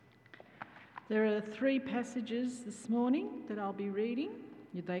There are 3 passages this morning that I'll be reading.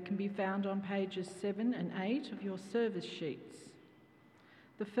 They can be found on pages 7 and 8 of your service sheets.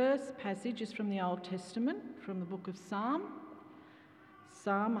 The first passage is from the Old Testament, from the book of Psalm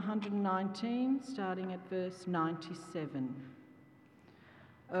 119, starting at verse 97.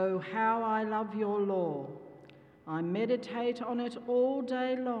 Oh, how I love your law! I meditate on it all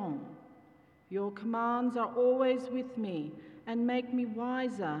day long. Your commands are always with me and make me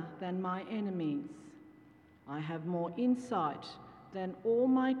wiser than my enemies. I have more insight than all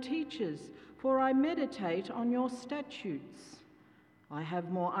my teachers, for I meditate on your statutes. I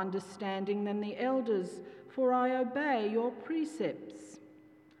have more understanding than the elders, for I obey your precepts.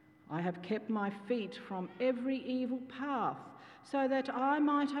 I have kept my feet from every evil path, so that I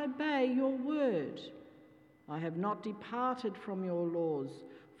might obey your word. I have not departed from your laws,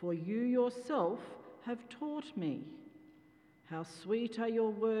 for you yourself have taught me. How sweet are your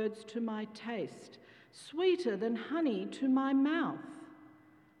words to my taste, sweeter than honey to my mouth.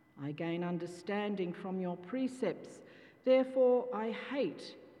 I gain understanding from your precepts, therefore I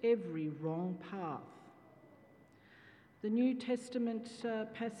hate every wrong path. The New Testament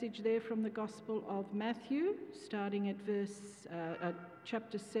passage there from the Gospel of Matthew, starting at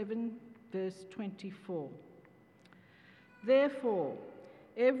chapter 7, verse 24. Therefore,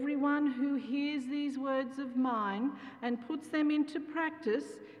 everyone who hears these words of mine and puts them into practice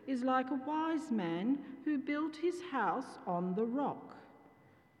is like a wise man who built his house on the rock.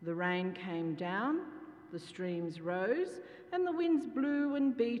 The rain came down, the streams rose, and the winds blew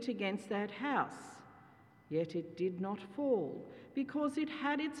and beat against that house. Yet it did not fall, because it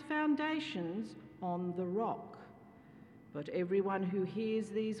had its foundations on the rock. But everyone who hears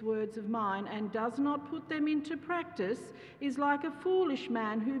these words of mine and does not put them into practice is like a foolish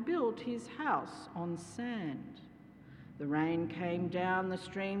man who built his house on sand. The rain came down, the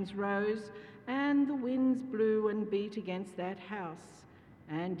streams rose, and the winds blew and beat against that house,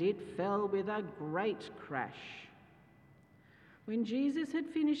 and it fell with a great crash. When Jesus had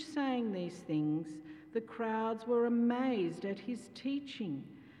finished saying these things, the crowds were amazed at his teaching,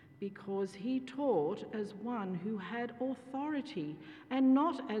 because he taught as one who had authority and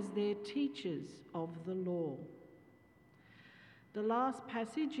not as their teachers of the law. The last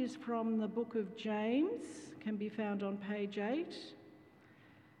passage is from the book of James, can be found on page 8.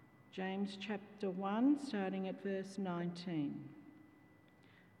 James chapter 1, starting at verse 19.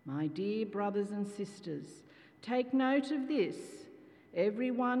 My dear brothers and sisters, take note of this.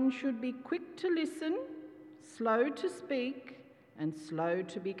 Everyone should be quick to listen, slow to speak, and slow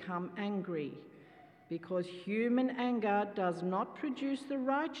to become angry, because human anger does not produce the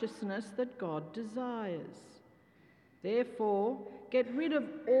righteousness that God desires. Therefore, get rid of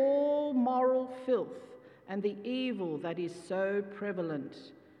all moral filth and the evil that is so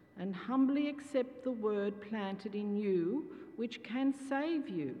prevalent, and humbly accept the word planted in you, which can save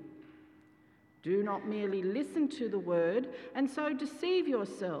you. Do not merely listen to the word and so deceive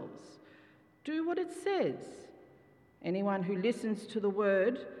yourselves. Do what it says. Anyone who listens to the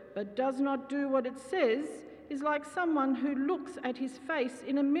word but does not do what it says is like someone who looks at his face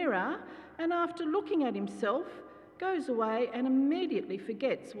in a mirror and after looking at himself goes away and immediately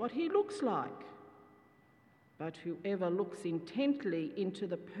forgets what he looks like. But whoever looks intently into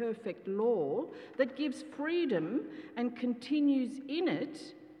the perfect law that gives freedom and continues in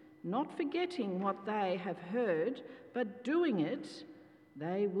it, not forgetting what they have heard, but doing it,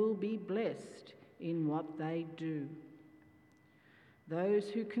 they will be blessed in what they do. Those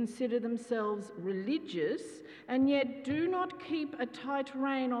who consider themselves religious and yet do not keep a tight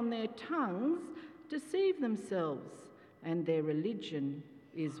rein on their tongues deceive themselves, and their religion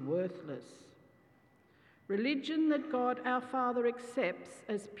is worthless. Religion that God our Father accepts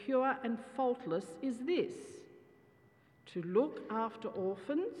as pure and faultless is this: to look after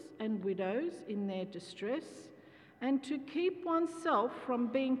orphans and widows in their distress, and to keep oneself from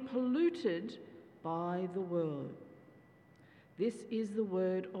being polluted by the world. This is the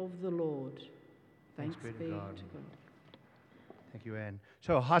word of the Lord. Thanks be to God. Thank you, Anne.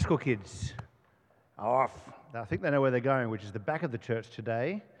 So, high school kids are off. I think they know where they're going, which is the back of the church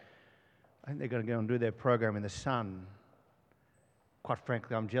today. I think they're going to go and do their program in the sun. Quite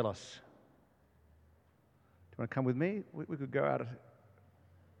frankly, I'm jealous. Do you want to come with me? We could go out.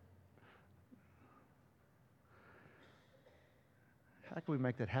 How can we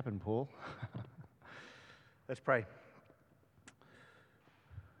make that happen, Paul? Let's pray.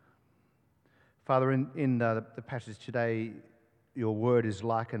 Father, in the passage today, your word is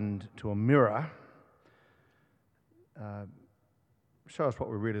likened to a mirror. Show us what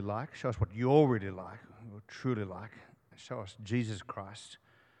we really like. Show us what you're really like, or truly like. Show us Jesus Christ,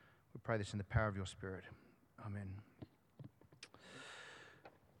 We pray this in the power of your Spirit. Amen.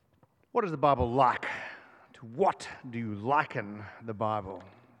 What is the Bible like? To what do you liken the Bible?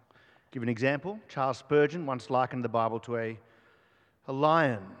 Give an example. Charles Spurgeon once likened the Bible to a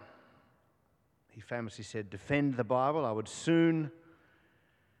lion. He famously said, "Defend the Bible, I would as soon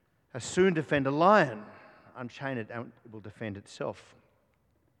defend a lion. Unchain it and it will defend itself."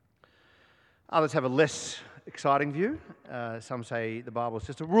 Others have a less exciting view. Some say the Bible is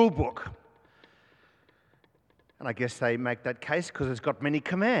just a rule book. And I guess they make that case because it's got many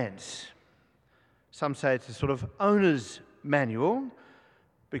commands. Some say it's a sort of owner's manual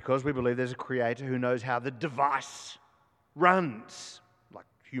because we believe there's a creator who knows how the device runs, like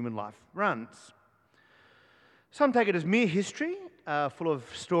human life runs. Some take it as mere history, full of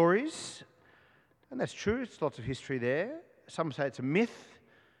stories, and that's true, there's lots of history there. Some say it's a myth,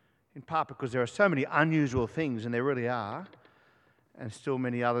 in part because there are so many unusual things, and there really are, and still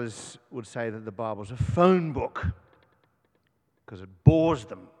many others would say that the Bible's a phone book because it bores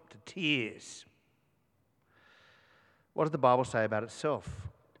them to tears. What does the Bible say about itself?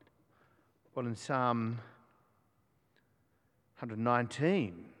 Well, in Psalm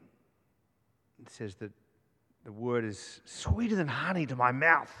 119, it says that the word is sweeter than honey to my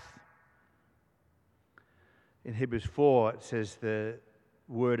mouth. In Hebrews 4, it says the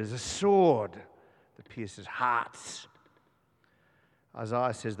word is a sword that pierces hearts.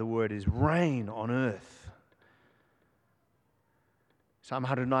 Isaiah says the word is rain on earth. Psalm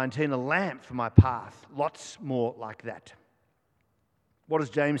 119, a lamp for my path. Lots more like that. What does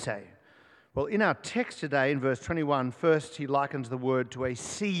James say? Well, in our text today, in verse 21, first he likens the word to a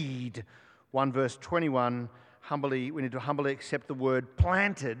seed. 1 verse 21, we need to humbly accept the word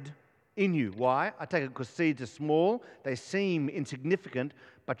planted in you. Why? I take it because seeds are small, they seem insignificant,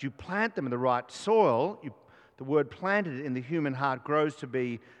 but you plant them in the right soil. The word planted in the human heart grows to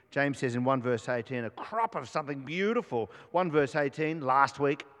be, James says in 1 verse 18, a crop of something beautiful. 1 verse 18, last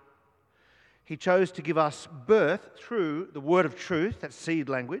week, he chose to give us birth through the word of truth, that's seed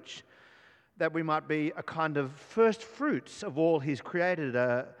language, that we might be a kind of first fruits of all he's created,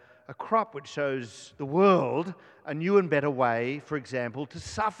 a crop which shows the world a new and better way, for example, to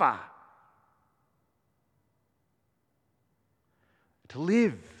suffer, to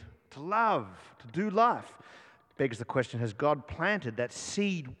live, to love, to do life. Begs the question, has God planted that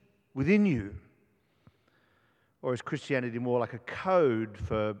seed within you? Or is Christianity more like a code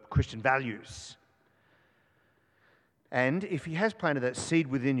for Christian values? And if he has planted that seed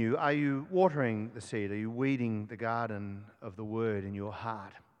within you, are you watering the seed? Are you weeding the garden of the word in your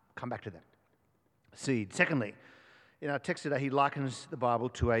heart? Come back to that. Seed. Secondly, in our text today, he likens the Bible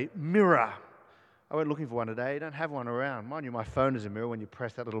to a mirror. I went looking for one today. I don't have one around. Mind you, my phone is a mirror when you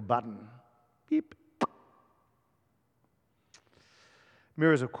press that little button. Beep.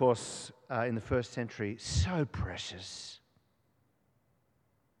 Mirrors, of course, in the first century, so precious.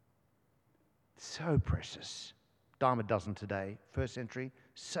 So precious. Dime a dozen today. First century,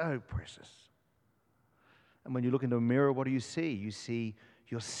 so precious. And when you look into a mirror, what do you see? You see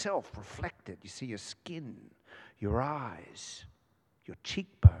yourself reflected. You see your skin, your eyes, your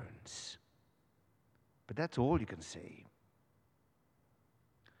cheekbones. But that's all you can see.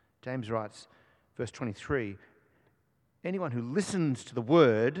 James writes, verse 23, anyone who listens to the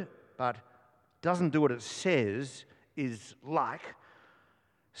word but doesn't do what it says is like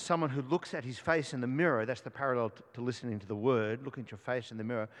someone who looks at his face in the mirror. That's the parallel to listening to the word, looking at your face in the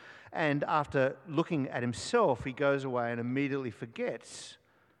mirror. And after looking at himself, he goes away and immediately forgets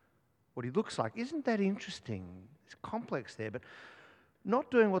what he looks like. Isn't that interesting? It's complex there, but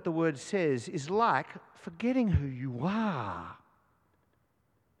not doing what the word says is like forgetting who you are.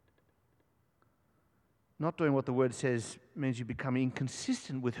 Not doing what the word says means you become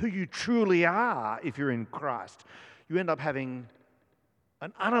inconsistent with who you truly are if you're in Christ. You end up having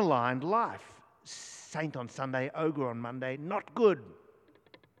an unaligned life. Saint on Sunday, ogre on Monday, not good.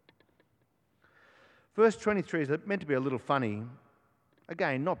 Verse 23 is meant to be a little funny.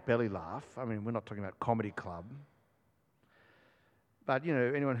 Again, not belly laugh. I mean, we're not talking about comedy club. But,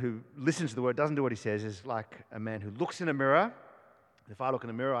 anyone who listens to the word, doesn't do what he says, is like a man who looks in a mirror. If I look in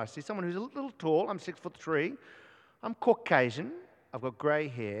the mirror, I see someone who's a little tall. I'm 6'3". I'm Caucasian. I've got grey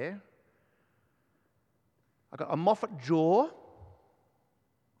hair. I've got a Moffat jaw,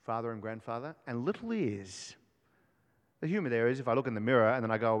 father and grandfather, and little ears. The humour there is if I look in the mirror and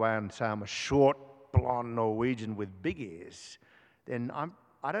then I go away and say I'm a short, blonde Norwegian with big ears, then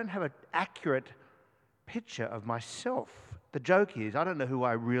I don't have an accurate picture of myself. The joke is I don't know who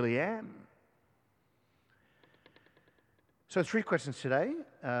I really am. So 3 questions today,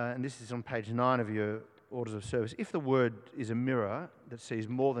 and this is on page 9 of your orders of service. If the Word is a mirror that sees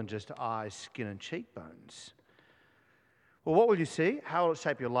more than just eyes, skin and cheekbones, well, what will you see? How will it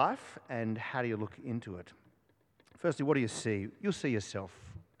shape your life? And how do you look into it? Firstly, what do you see? You'll see yourself.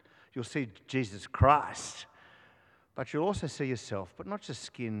 You'll see Jesus Christ. But you'll also see yourself, but not just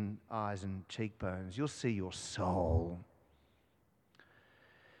skin, eyes and cheekbones. You'll see your soul.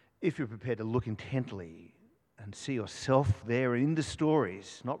 If you're prepared to look intently and see yourself there in the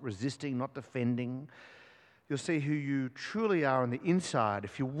stories, not resisting, not defending, you'll see who you truly are on the inside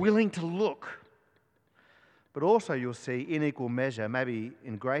if you're willing to look. But also you'll see in equal measure, maybe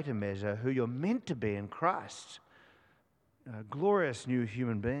in greater measure, who you're meant to be in Christ, a glorious new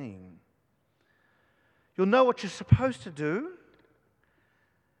human being. You'll know what you're supposed to do.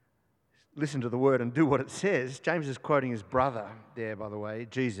 Listen to the word and do what it says. James is quoting his brother there, by the way,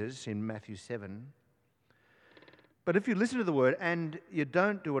 Jesus, in Matthew 7. But if you listen to the word and you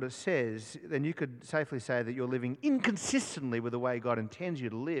don't do what it says, then you could safely say that you're living inconsistently with the way God intends you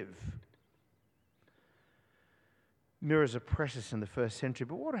to live. Mirrors are precious in the first century,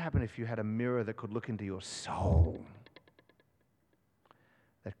 but what would happen if you had a mirror that could look into your soul?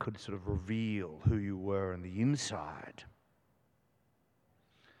 That could sort of reveal who you were on the inside.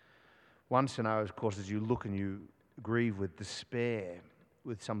 One scenario, of course, is you look and you grieve with despair,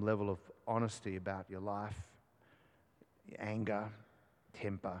 with some level of honesty about your life, your anger,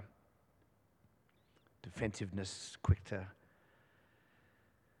 temper, defensiveness, quick to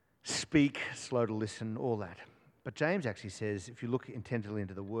speak, slow to listen, all that. But James actually says, if you look intently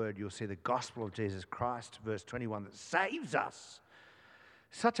into the word, you'll see the gospel of Jesus Christ, verse 21, that saves us.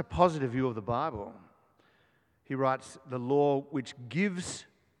 Such a positive view of the Bible. He writes, the law which gives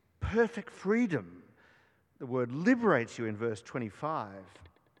perfect freedom. The word liberates you in verse 25.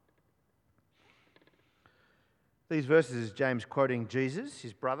 These verses is James quoting Jesus,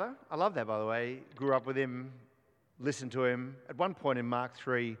 his brother. I love that, by the way. Grew up with him, listened to him. At one point in Mark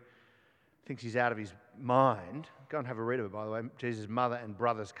 3, thinks he's out of his mind. Go and have a read of it, by the way. Jesus' mother and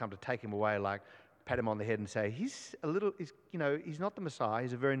brothers come to take him away, like pat him on the head and say, he's not the Messiah,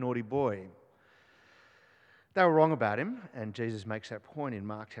 he's a very naughty boy. They were wrong about him, and Jesus makes that point in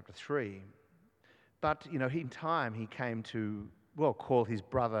Mark chapter 3. But, in time he came to, call his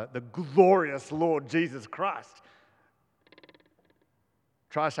brother the glorious Lord Jesus Christ.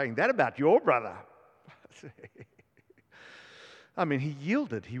 Try saying that about your brother. I mean, he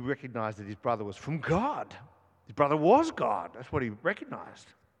yielded. He recognized that his brother was from God. His brother was God. That's what he recognized,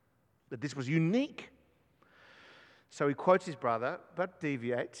 that this was unique. So he quotes his brother, but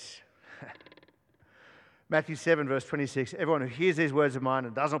deviates. Matthew 7, verse 26, everyone who hears these words of mine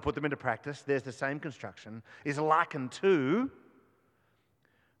and does not put them into practice, there's the same construction, is likened to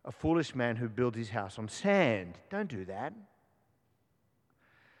a foolish man who builds his house on sand. Don't do that.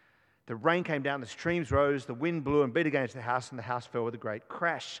 The rain came down, the streams rose, the wind blew and beat against the house, and the house fell with a great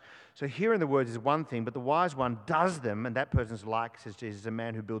crash. So hearing the words is one thing, but the wise one does them, and that person's like, says Jesus, a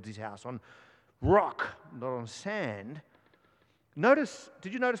man who builds his house on rock, not on sand.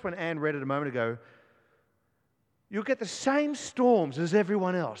 Did you notice when Anne read it a moment ago, you'll get the same storms as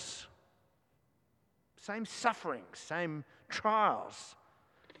everyone else. Same suffering, same trials.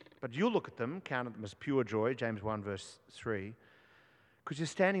 But you'll look at them, count them as pure joy, James 1 verse 3, because you're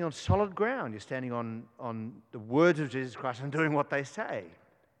standing on solid ground. You're standing on the words of Jesus Christ and doing what they say.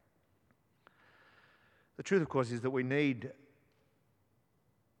 The truth, of course, is that we need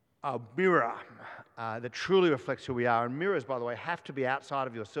a mirror that truly reflects who we are. And mirrors, by the way, have to be outside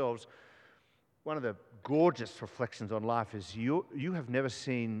of yourselves. One of the gorgeous reflections on life is you have never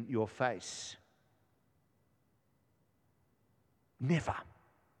seen your face. Never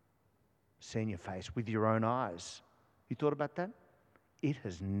seen your face with your own eyes. You thought about that? It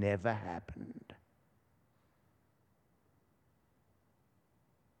has never happened.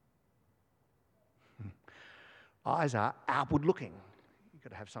 Eyes are outward looking. You've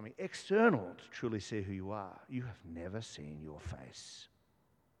got to have something external to truly see who you are. You have never seen your face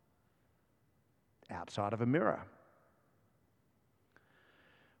outside of a mirror.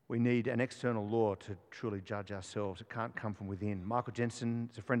 We need an external law to truly judge ourselves. It can't come from within. Michael Jensen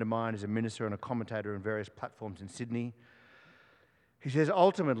is a friend of mine, is a minister and a commentator on various platforms in Sydney. He says,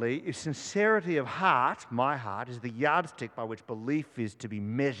 ultimately, if sincerity of heart, my heart, is the yardstick by which belief is to be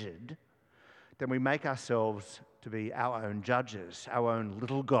measured, then we make ourselves to be our own judges, our own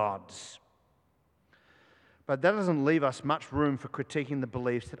little gods. But that doesn't leave us much room for critiquing the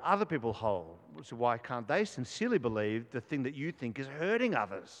beliefs that other people hold. So why can't they sincerely believe the thing that you think is hurting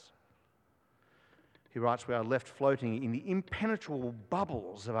others? He writes, we are left floating in the impenetrable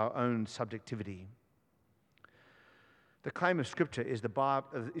bubbles of our own subjectivity. The claim of Scripture is that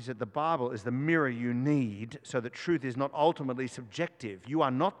the Bible is the mirror you need so that truth is not ultimately subjective. You are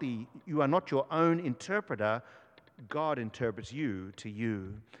not your own interpreter. God interprets you to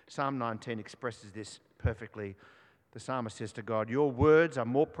you. Psalm 19 expresses this perfectly. The psalmist says to God, "Your words are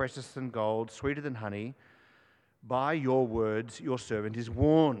more precious than gold, sweeter than honey. By your words your servant is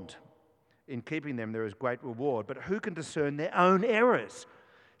warned. In keeping them there is great reward. But who can discern their own errors?"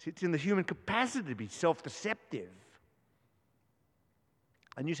 See, it's in the human capacity to be self-deceptive.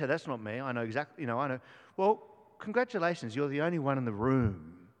 And you say, "That's not me. I know exactly, I know." Well, congratulations, you're the only one in the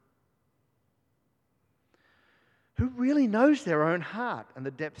room who really knows their own heart and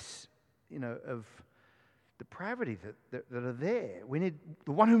the depths, of depravity that are there. We need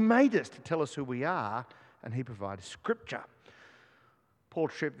the one who made us to tell us who we are, and he provides Scripture. Paul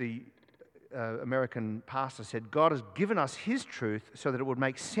Tripp, the American pastor, said, "God has given us his truth so that it would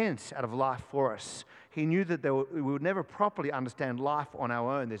make sense out of life for us. He knew that we would never properly understand life on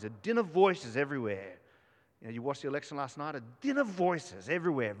our own. There's a din of voices everywhere. You watched the election last night, a din of voices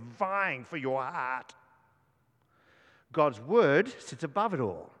everywhere vying for your heart. God's word sits above it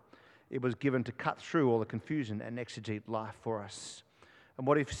all. It was given to cut through all the confusion and exegete life for us." And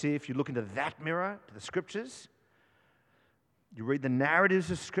what if you look into that mirror, to the Scriptures, you read the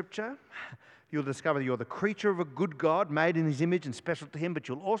narratives of Scripture, you'll discover that you're the creature of a good God, made in his image and special to him, but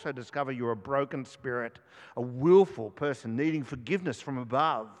you'll also discover you're a broken spirit, a willful person needing forgiveness from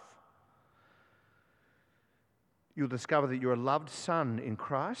above. You'll discover that you're a loved son in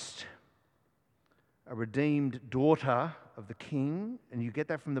Christ, a redeemed daughter of the King, and you get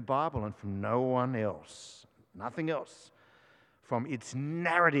that from the Bible and from no one else, nothing else. From its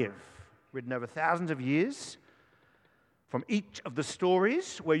narrative, written over thousands of years, from each of the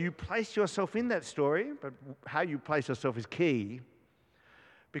stories, where you place yourself in that story, but how you place yourself is key,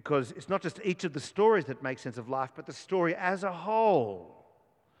 because it's not just each of the stories that make sense of life, but the story as a whole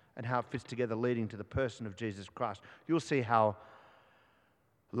and how it fits together, leading to the person of Jesus Christ. You'll see how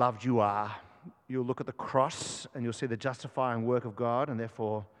loved you are. You'll look at the cross and you'll see the justifying work of God, and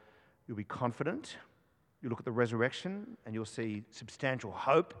therefore you'll be confident. You look at the resurrection and you'll see substantial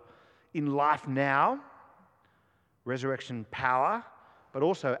hope in life now, resurrection power, but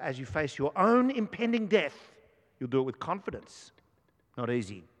also as you face your own impending death, you'll do it with confidence. Not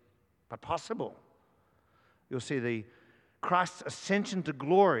easy, but possible. You'll see the Christ's ascension to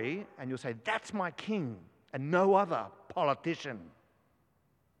glory and you'll say, "That's my King," and no other politician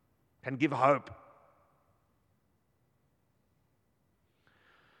can give hope.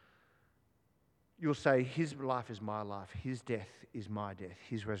 You'll say, "His life is my life, his death is my death,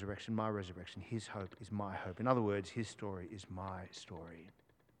 his resurrection, my resurrection, his hope is my hope." In other words, his story is my story.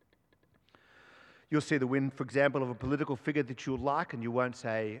 You'll see the win, for example, of a political figure that you'll like, and you won't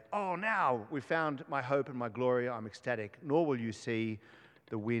say, "Oh, now we found my hope and my glory, I'm ecstatic." Nor will you see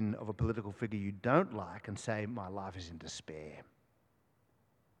the win of a political figure you don't like and say, "My life is in despair."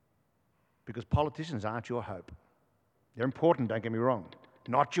 Because politicians aren't your hope. They're important, don't get me wrong.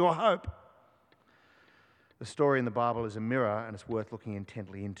 Not your hope. The story in the Bible is a mirror and it's worth looking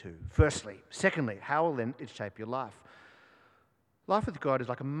intently into. Secondly, how will then it shape your life? Life with God is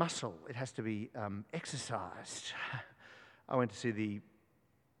like a muscle. It has to be exercised. I went to see the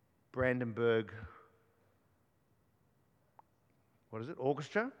Brandenburg,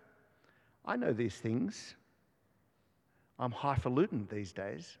 orchestra. I know these things. I'm highfalutin these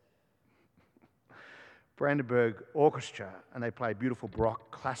days. Brandenburg Orchestra, and they play beautiful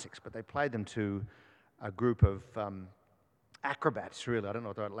Baroque classics, but they played them to a group of acrobats, really. I don't know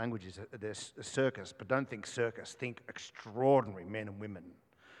what the right language is. They're a circus, but don't think circus. Think extraordinary men and women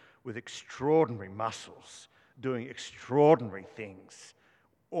with extraordinary muscles, doing extraordinary things,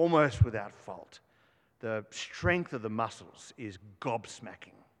 almost without fault. The strength of the muscles is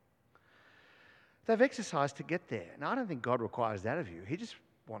gobsmacking. They've exercised to get there. Now, I don't think God requires that of you. He just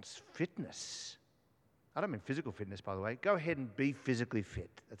wants fitness. I don't mean physical fitness, by the way. Go ahead and be physically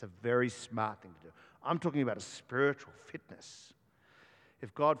fit. That's a very smart thing to do. I'm talking about a spiritual fitness.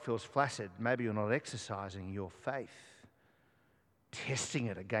 If God feels flaccid, maybe you're not exercising your faith, testing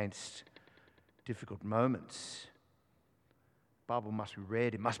it against difficult moments. The Bible must be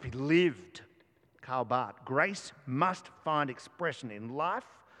read. It must be lived. Karl Barth, grace must find expression in life.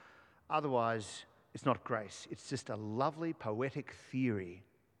 Otherwise, it's not grace. It's just a lovely poetic theory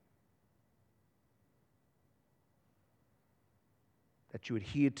that you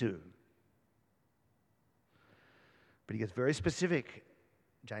adhere to. But he gets very specific,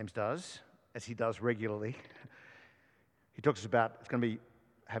 James does, as he does regularly. He talks about it's going to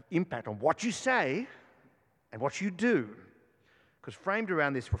have impact on what you say and what you do. Because framed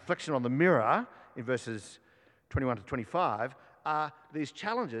around this reflection on the mirror in verses 21 to 25, are these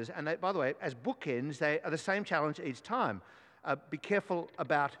challenges. And they, by the way, as bookends, they are the same challenge each time. Be careful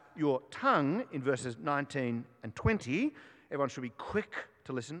about your tongue in verses 19 and 20. Everyone should be quick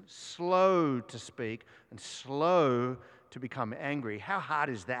to listen, slow to speak, and slow to become angry. How hard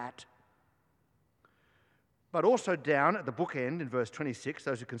is that? But also down at the bookend in verse 26,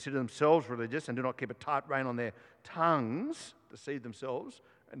 those who consider themselves religious and do not keep a tight rein on their tongues, deceive themselves,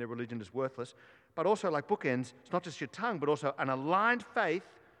 and their religion is worthless. But also, like bookends, it's not just your tongue, but also an aligned faith,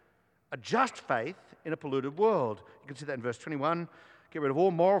 a just faith in a polluted world. You can see that in verse 21. Get rid of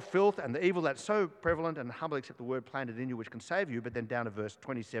all moral filth and the evil that's so prevalent, and humbly accept the word planted in you which can save you. But then down to verse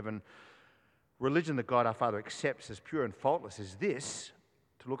 27, religion that God our Father accepts as pure and faultless is this: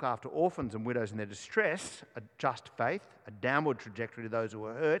 to look after orphans and widows in their distress, a just faith, a downward trajectory to those who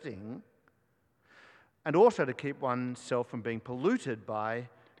are hurting, and also to keep oneself from being polluted by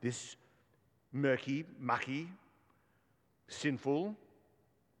this murky, mucky, sinful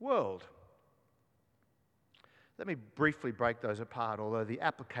world. Let me briefly break those apart, although the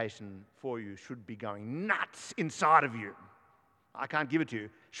application for you should be going nuts inside of you. I can't give it to you.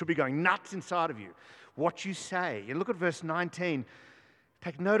 It should be going nuts inside of you. What you say. And look at verse 19.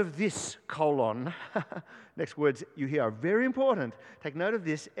 Take note of this, colon. Next words you hear are very important. Take note of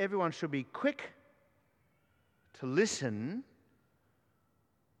this. Everyone should be quick to listen.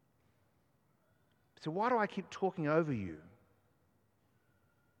 So why do I keep talking over you?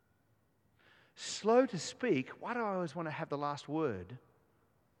 Slow to speak. Why do I always want to have the last word?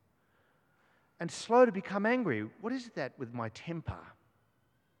 And slow to become angry. What is that with my temper?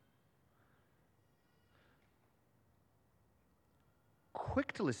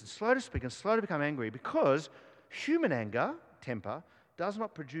 Quick to listen, slow to speak, and slow to become angry, because human anger, temper, does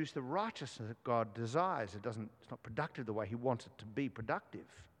not produce the righteousness that God desires. It's not productive the way He wants it to be productive.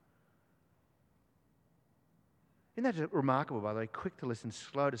 Isn't that remarkable, by the way? Quick to listen,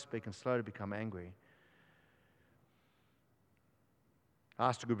 slow to speak, and slow to become angry. I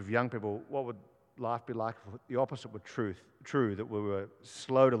asked a group of young people, what would life be like if the opposite were true, that we were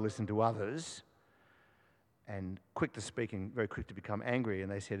slow to listen to others and quick to speak and very quick to become angry?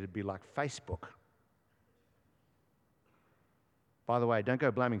 And they said it'd be like Facebook. By the way, don't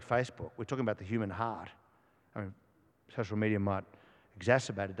go blaming Facebook. We're talking about the human heart. I mean, social media might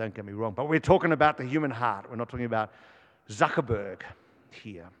exacerbate it, don't get me wrong, but we're talking about the human heart. We're not talking about Zuckerberg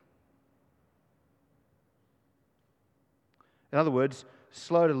here. In other words,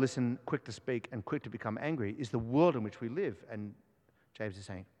 slow to listen, quick to speak, and quick to become angry is the world in which we live. And James is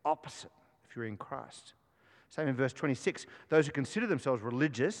saying, opposite if you're in Christ. Same in verse 26. Those who consider themselves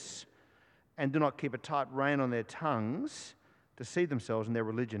religious and do not keep a tight rein on their tongues deceive themselves, and their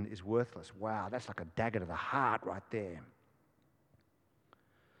religion is worthless. Wow, that's like a dagger to the heart right there.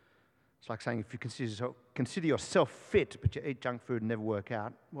 It's like saying if you consider yourself fit, but you eat junk food and never work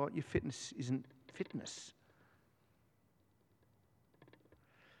out, well, your fitness isn't fitness.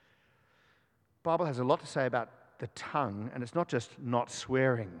 The Bible has a lot to say about the tongue, and it's not just not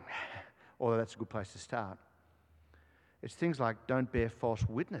swearing, although that's a good place to start. It's things like don't bear false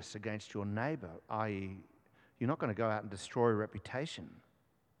witness against your neighbour, i.e., you're not going to go out and destroy a reputation.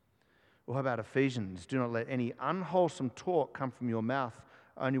 Or how about Ephesians? Do not let any unwholesome talk come from your mouth,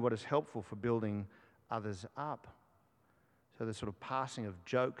 only what is helpful for building others up. So the sort of passing of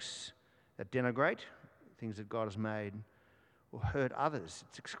jokes that denigrate things that God has made or hurt others.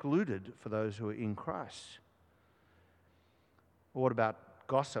 It's excluded for those who are in Christ. Or what about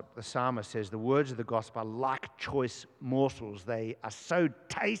gossip? The psalmist says, the words of the gossip are like choice morsels. They are so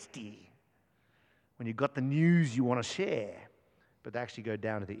tasty when you've got the news you want to share, but they actually go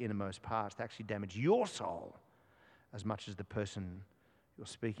down to the innermost parts. They actually damage your soul as much as the person you're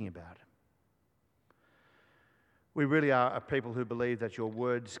speaking about. We really are a people who believe that your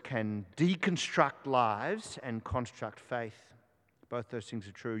words can deconstruct lives and construct faith. Both those things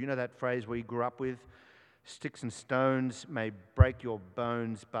are true. You know that phrase we grew up with? Sticks and stones may break your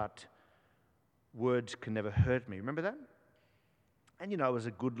bones, but words can never hurt me. Remember that? And you know, it was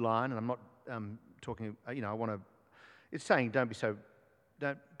a good line, and I'm not talking, I want to, it's saying don't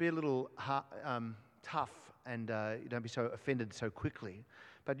be a little tough and don't be so offended so quickly.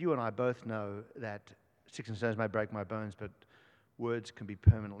 But you and I both know that sticks and stones may break my bones, but words can be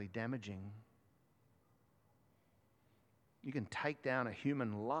permanently damaging. You can take down a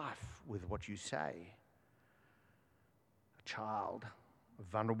human life with what you say. A child, a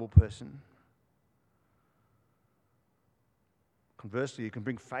vulnerable person. Conversely, you can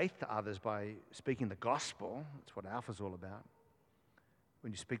bring faith to others by speaking the gospel. That's what Alpha's all about.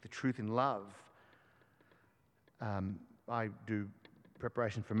 When you speak the truth in love. I do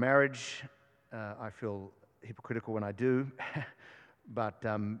preparation for marriage. I feel hypocritical when I do, but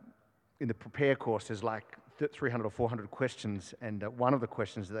in the Prepare course there's like 300 or 400 questions, and one of the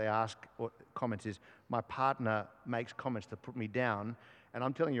questions that they ask or comments is, my partner makes comments that put me down, and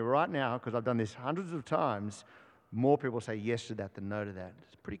I'm telling you right now, because I've done this hundreds of times, more people say yes to that than no to that.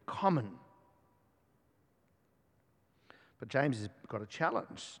 It's pretty common. But James has got a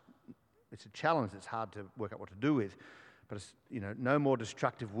challenge. It's a challenge that's hard to work out what to do with. But it's, no more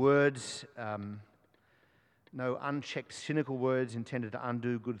destructive words, no unchecked cynical words intended to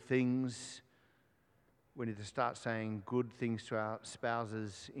undo good things. We need to start saying good things to our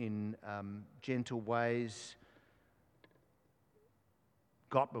spouses in gentle ways.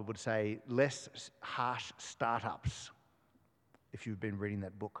 Gottman would say less harsh startups, if you've been reading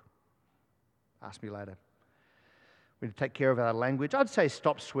that book. Ask me later. We need to take care of our language. I'd say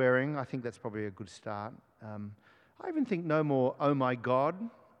stop swearing. I think that's probably a good start. I even think no more oh my God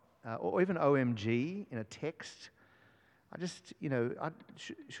or even OMG in a text. I just,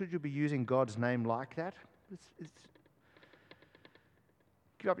 should you be using God's name like that?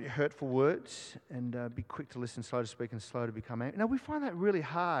 Give up your hurtful words and be quick to listen, slow to speak, and slow to become angry. Now, we find that really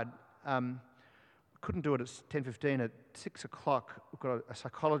hard. We couldn't do it at 10:15. At 6 o'clock, we've got a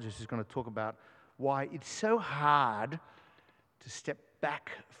psychologist who's going to talk about why it's so hard to step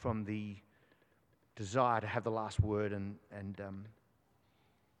back from the desire to have the last word and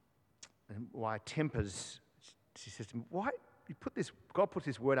why tempers. She says to me, why you put this, God puts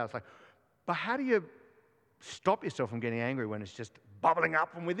this word out, it's like, but how do you stop yourself from getting angry when it's just bubbling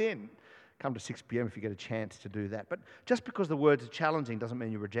up from within? Come to 6 p.m. if you get a chance to do that. But just because the words are challenging doesn't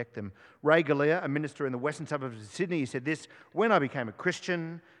mean you reject them. Ray Galea, a minister in the western suburbs of Sydney, he said this, when I became a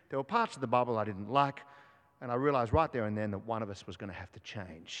Christian, there were parts of the Bible I didn't like, and I realised right there and then that one of us was going to have to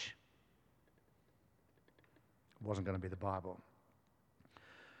change. It wasn't going to be the Bible.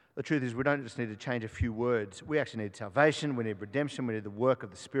 The truth is, we don't just need to change a few words. We actually need salvation, we need redemption, we need the work of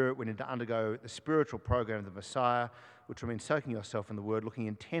the Spirit, we need to undergo the spiritual program of the Messiah, which will mean soaking yourself in the Word, looking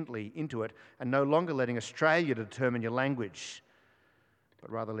intently into it, and no longer letting Australia determine your language, but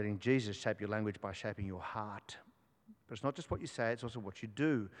rather letting Jesus shape your language by shaping your heart. But it's not just what you say, it's also what you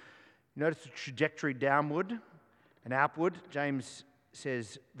do. You notice the trajectory downward and outward. James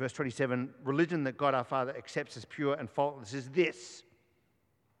says, verse 27, religion that God our Father accepts as pure and faultless is this.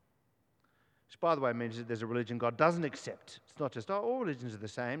 Which, by the way, means that there's a religion God doesn't accept. It's not just, all religions are the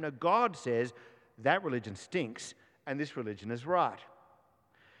same. No, God says that religion stinks and this religion is right.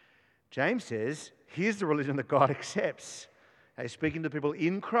 James says, here's the religion that God accepts. Now, he's speaking to people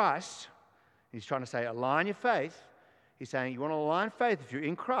in Christ. He's trying to say, align your faith. He's saying, you want to align faith, if you're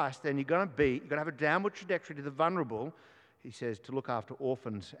in Christ, then you're going to have a downward trajectory to the vulnerable. He says, to look after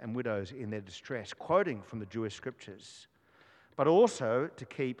orphans and widows in their distress, quoting from the Jewish scriptures. But also to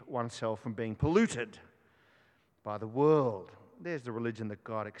keep oneself from being polluted by the world. There's the religion that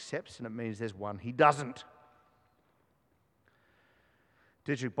God accepts, and it means there's one He doesn't.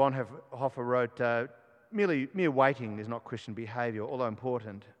 Dietrich Bonhoeffer wrote, mere waiting is not Christian behaviour, although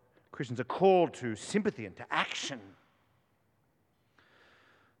important. Christians are called to sympathy and to action.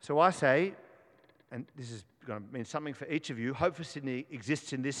 So I say, and this is going to mean something for each of you, Hope for Sydney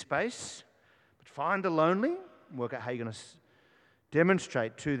exists in this space, but find the lonely and work out how you're going to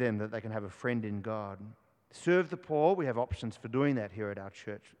demonstrate to them that they can have a friend in God. Serve the poor. We have options for doing that here at our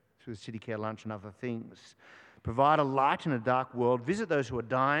church through the City Care Lunch and other things. Provide a light in a dark world. Visit those who are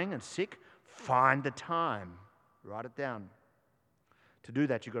dying and sick. Find the time. Write it down. To do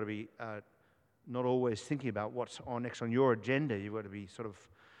that, you've got to be not always thinking about what's next on your agenda. You've got to be sort of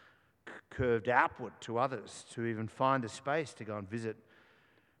curved outward to others to even find the space to go and visit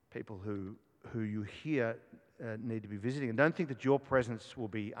people who you hear need to be visiting. And don't think that your presence will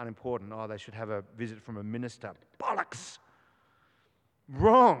be unimportant. Oh, they should have a visit from a minister. Bollocks!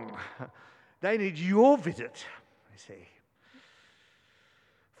 Wrong! They need your visit, you see.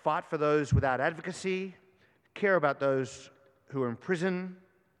 Fight for those without advocacy. Care about those who are in prison,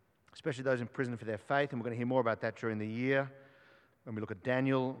 especially those in prison for their faith. And we're going to hear more about that during the year when we look at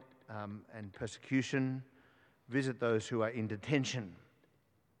Daniel and persecution. Visit those who are in detention.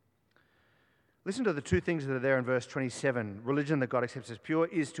 Listen to the two things that are there in verse 27. Religion that God accepts as pure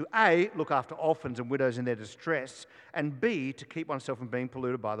is to A, look after orphans and widows in their distress, and B, to keep oneself from being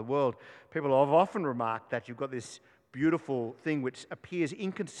polluted by the world. People have often remarked that you've got this beautiful thing which appears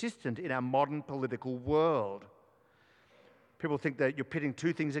inconsistent in our modern political world. People think that you're pitting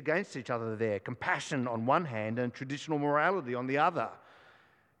two things against each other there, compassion on one hand and traditional morality on the other.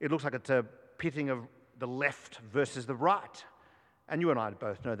 It looks like it's a pitting of the left versus the right. And you and I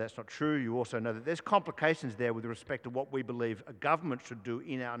both know that's not true. You also know that there's complications there with respect to what we believe a government should do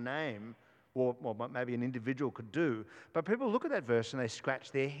in our name or maybe an individual could do. But people look at that verse and they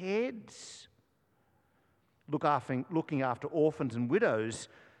scratch their heads. Looking after orphans and widows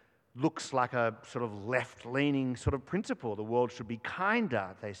looks like a sort of left-leaning sort of principle. The world should be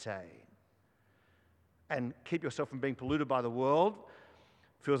kinder, they say. And keep yourself from being polluted by the world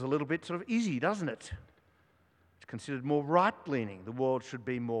feels a little bit sort of easy, doesn't it? It's considered more right-leaning. The world should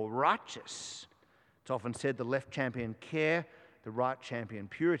be more righteous. It's often said the left champion care, the right champion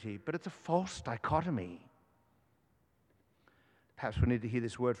purity, but it's a false dichotomy. Perhaps we need to hear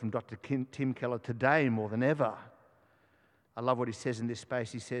this word from Dr. Tim Keller today more than ever. I love what he says in this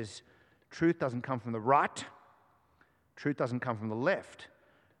space. He says, truth doesn't come from the right, truth doesn't come from the left,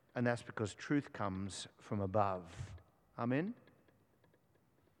 and that's because truth comes from above. Amen?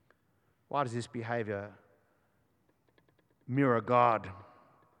 Why does this behavior mirror God?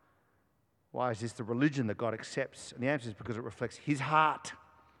 Why is this the religion that God accepts? And the answer is because it reflects his heart.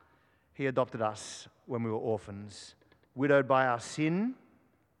 He adopted us when we were orphans, widowed by our sin.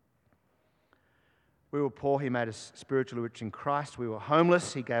 We were poor, he made us spiritually rich in Christ. We were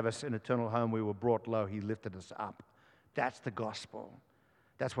homeless, he gave us an eternal home. We were brought low, he lifted us up. That's the gospel.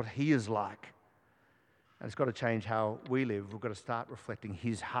 That's what he is like. And it's got to change how we live. We've got to start reflecting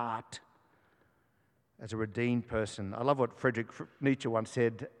his heart as a redeemed person. I love what Friedrich Nietzsche once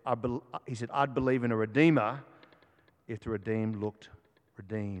said. He said, I'd believe in a redeemer if the redeemed looked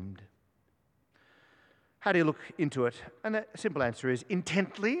redeemed. How do you look into it? And the simple answer is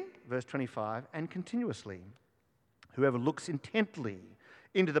intently, verse 25, and continuously. Whoever looks intently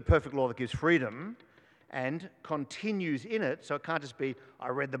into the perfect law that gives freedom and continues in it, so it can't just be, I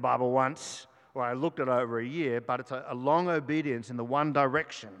read the Bible once or I looked at it over a year, but it's a long obedience in the one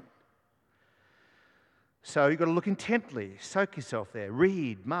direction. So you've got to look intently, soak yourself there,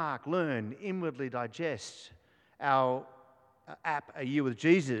 read, mark, learn, inwardly digest. Our app, A Year with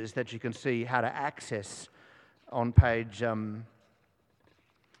Jesus, that you can see how to access on page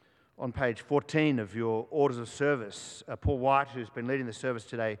 14 of your orders of service. Paul White, who's been leading the service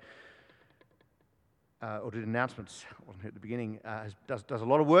today, or did announcements, wasn't here at the beginning, does a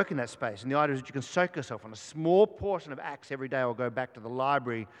lot of work in that space. And the idea is that you can soak yourself on a small portion of Acts every day or go back to the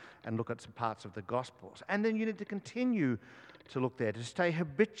library and look at some parts of the Gospels. And then you need to continue to look there, to stay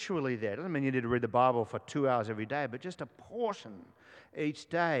habitually there. It doesn't mean you need to read the Bible for 2 hours every day, but just a portion each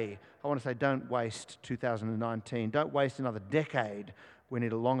day. I want to say don't waste 2019. Don't waste another decade. We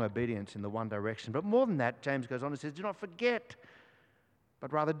need a long obedience in the one direction. But more than that, James goes on and says, do not forget,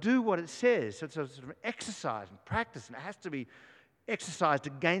 but rather do what it says. So it's a sort of exercise and practice, and it has to be exercised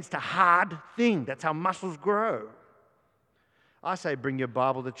against a hard thing. That's how muscles grow. I say bring your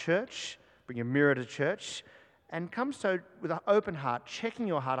Bible to church, bring your mirror to church, and come so with an open heart, checking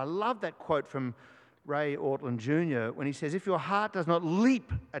your heart. I love that quote from Ray Ortlund Jr. when he says, if your heart does not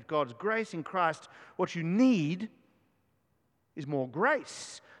leap at God's grace in Christ, what you need is more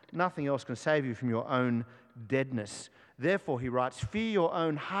grace. Nothing else can save you from your own deadness. Therefore, he writes, fear your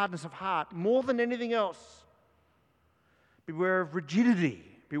own hardness of heart more than anything else. Beware of rigidity.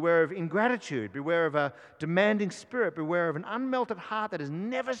 Beware of ingratitude. Beware of a demanding spirit. Beware of an unmelted heart that is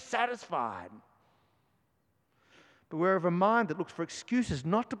never satisfied. Beware of a mind that looks for excuses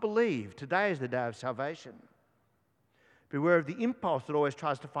not to believe. Today is the day of salvation. Beware of the impulse that always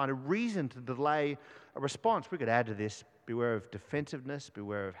tries to find a reason to delay a response. We could add to this. Beware of defensiveness,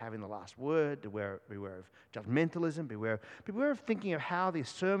 beware of having the last word, beware of judgmentalism, beware of thinking of how the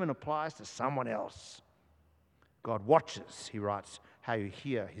sermon applies to someone else. God watches, he writes, how you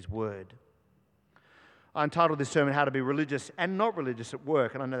hear his word. I entitled this sermon, How to Be Religious and Not Religious at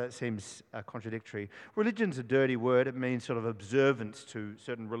Work, and I know that seems contradictory. Religion's a dirty word. It means sort of observance to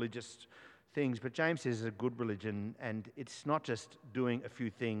certain religious things, but James says it's a good religion, and it's not just doing a few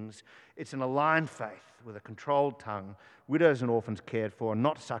things. It's an aligned faith with a controlled tongue, widows and orphans cared for, and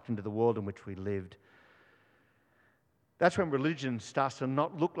not sucked into the world in which we lived. That's when religion starts to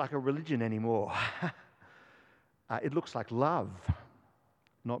not look like a religion anymore. It looks like love,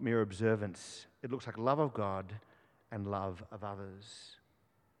 not mere observance. It looks like love of God and love of others.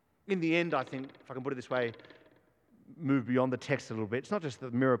 In the end, I think, if I can put it this way, move beyond the text a little bit. It's not just the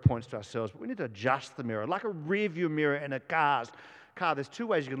mirror points to ourselves, but we need to adjust the mirror. Like a rear view mirror in a car, there's two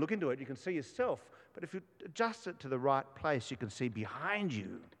ways you can look into it. You can see yourself, but if you adjust it to the right place, you can see behind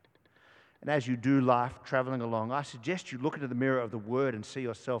you. And as you do life traveling along, I suggest you look into the mirror of the Word and see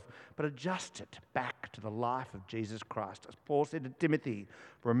yourself, but adjust it back to the life of Jesus Christ. As Paul said to Timothy,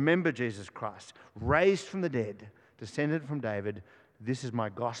 remember Jesus Christ, raised from the dead, descended from David. This is my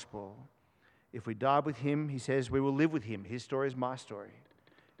gospel. If we die with him, he says, we will live with him. His story is my story.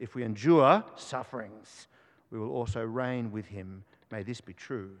 If we endure sufferings, we will also reign with him. May this be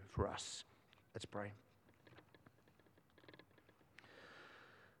true for us Let's pray.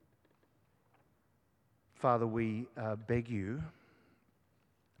 Father, we beg you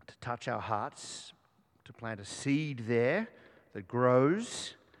to touch our hearts, to plant a seed there that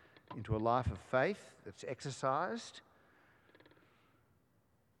grows into a life of faith that's exercised.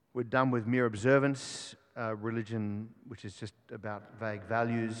 We're done with mere observance, religion, which is just about vague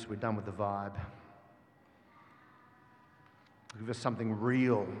values. We're done with the vibe. Give us something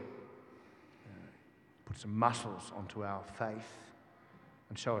real. Put some muscles onto our faith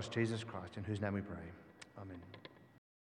and show us Jesus Christ, in whose name we pray. Amen.